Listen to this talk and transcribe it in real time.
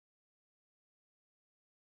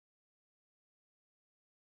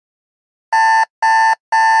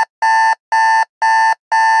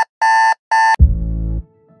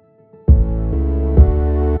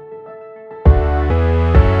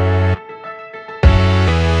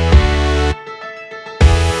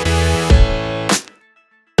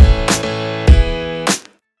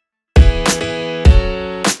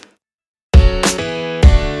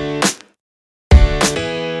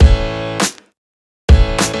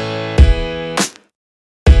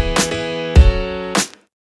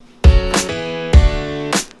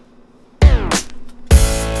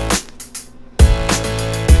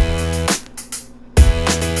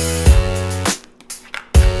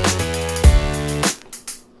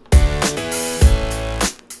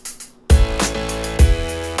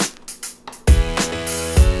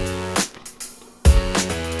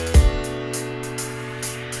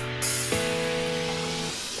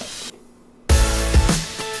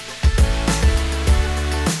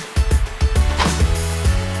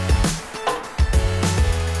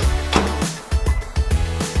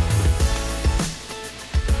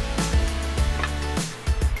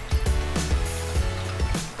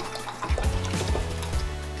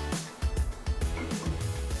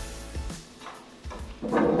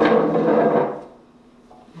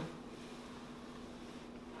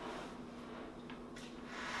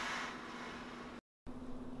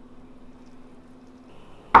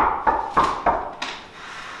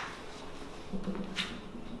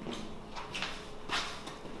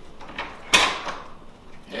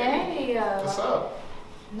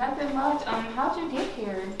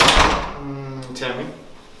Tammy.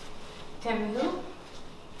 Tammy who?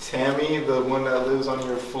 Tammy, the one that lives on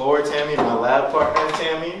your floor, Tammy, my lab partner,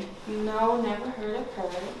 Tammy. No, never heard of her.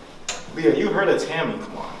 Leah, you heard of Tammy,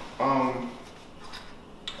 come on.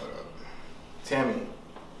 Tammy.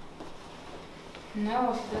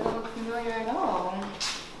 No, she doesn't look familiar at all.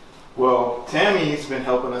 Well, Tammy's been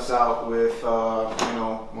helping us out with, you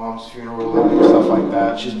know, Mom's funeral and stuff like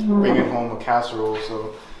that. She's bringing home a casserole,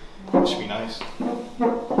 so it should be nice.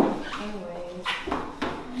 Anyways,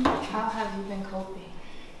 how have you been coping?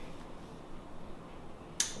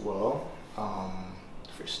 Well,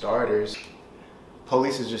 for starters,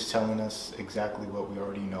 police is just telling us exactly what we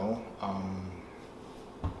already know.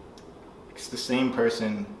 It's the same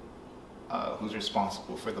person who's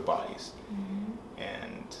responsible for the bodies.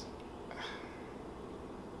 And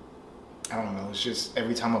I don't know, it's just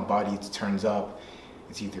every time a body turns up,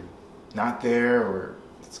 it's either not there or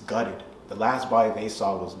it's gutted. The last body they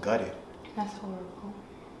saw was gutted. That's horrible.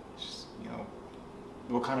 It's just, you know,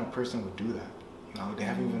 what kind of person would do that? You know, they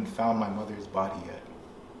haven't even found my mother's body yet.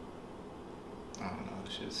 I don't know,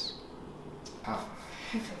 it's just, I don't know.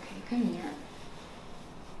 It's okay, come here.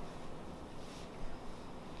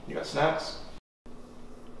 You got snacks?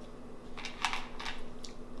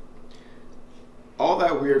 All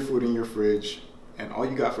that weird food in your fridge, and all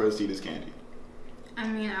you got for us to eat is candy. I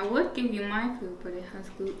mean, I would give you my food, but it has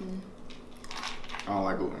gluten. I don't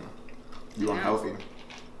like gluten. You unhealthy.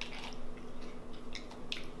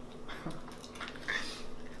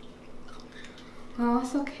 Well,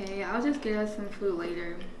 it's okay. I'll just get us some food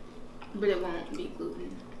later, but it won't be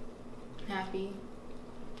gluten. Happy?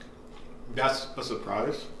 That's a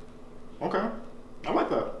surprise. Okay, I like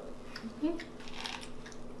that. Okay.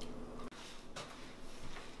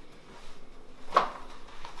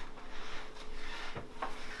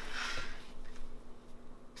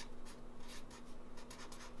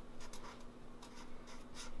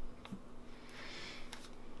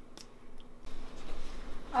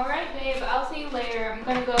 Alright, babe, I'll see you later. I'm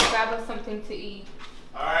gonna go grab us something to eat.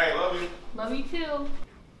 Alright, love you. Love you too.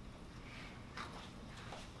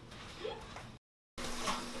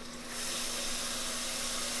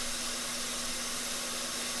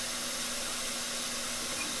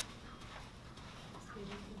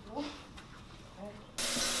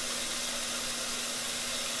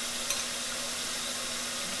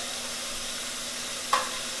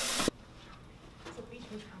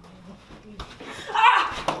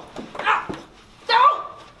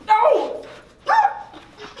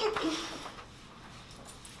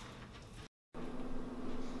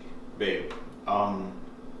 Babe,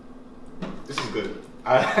 this is good.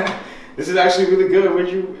 This is actually really good.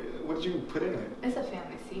 What'd you put in it? It's a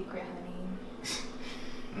family secret,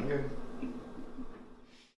 honey. Okay.